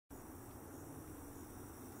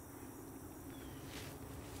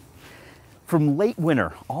From late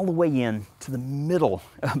winter all the way in to the middle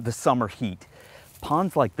of the summer heat,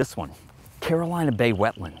 ponds like this one, Carolina Bay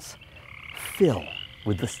wetlands, fill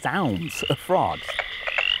with the sounds of frogs.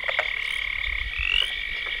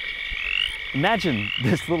 Imagine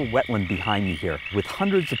this little wetland behind me here with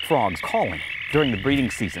hundreds of frogs calling during the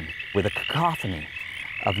breeding season with a cacophony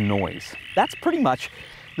of noise. That's pretty much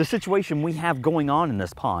the situation we have going on in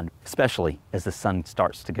this pond, especially as the sun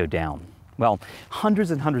starts to go down. Well, hundreds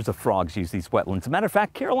and hundreds of frogs use these wetlands. As a matter of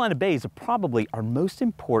fact, Carolina Bays are probably our most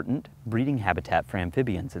important breeding habitat for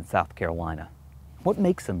amphibians in South Carolina. What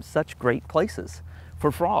makes them such great places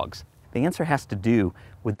for frogs? The answer has to do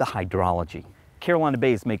with the hydrology. Carolina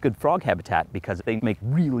Bays make good frog habitat because they make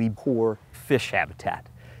really poor fish habitat.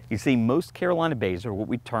 You see, most Carolina Bays are what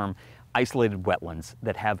we term isolated wetlands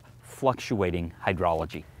that have fluctuating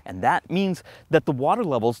hydrology. And that means that the water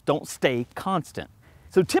levels don't stay constant.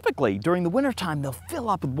 So typically during the wintertime, they'll fill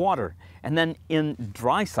up with water. And then in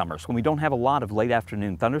dry summers, when we don't have a lot of late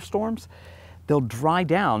afternoon thunderstorms, they'll dry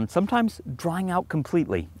down, sometimes drying out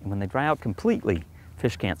completely. And when they dry out completely,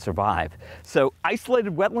 fish can't survive. So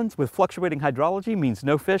isolated wetlands with fluctuating hydrology means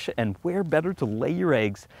no fish, and where better to lay your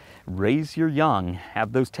eggs, raise your young,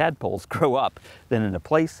 have those tadpoles grow up than in a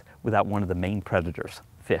place without one of the main predators,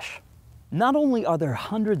 fish. Not only are there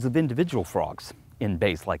hundreds of individual frogs in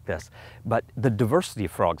bays like this, but the diversity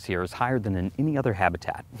of frogs here is higher than in any other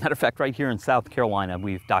habitat. Matter of fact, right here in South Carolina,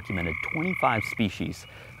 we've documented 25 species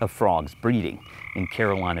of frogs breeding in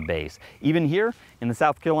Carolina Bays. Even here in the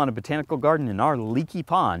South Carolina Botanical Garden in our leaky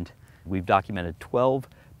pond, we've documented 12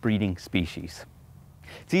 breeding species.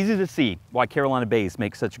 It's easy to see why Carolina Bays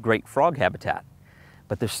make such great frog habitat,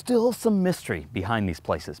 but there's still some mystery behind these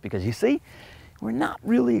places because you see, we're not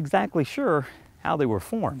really exactly sure how they were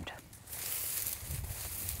formed.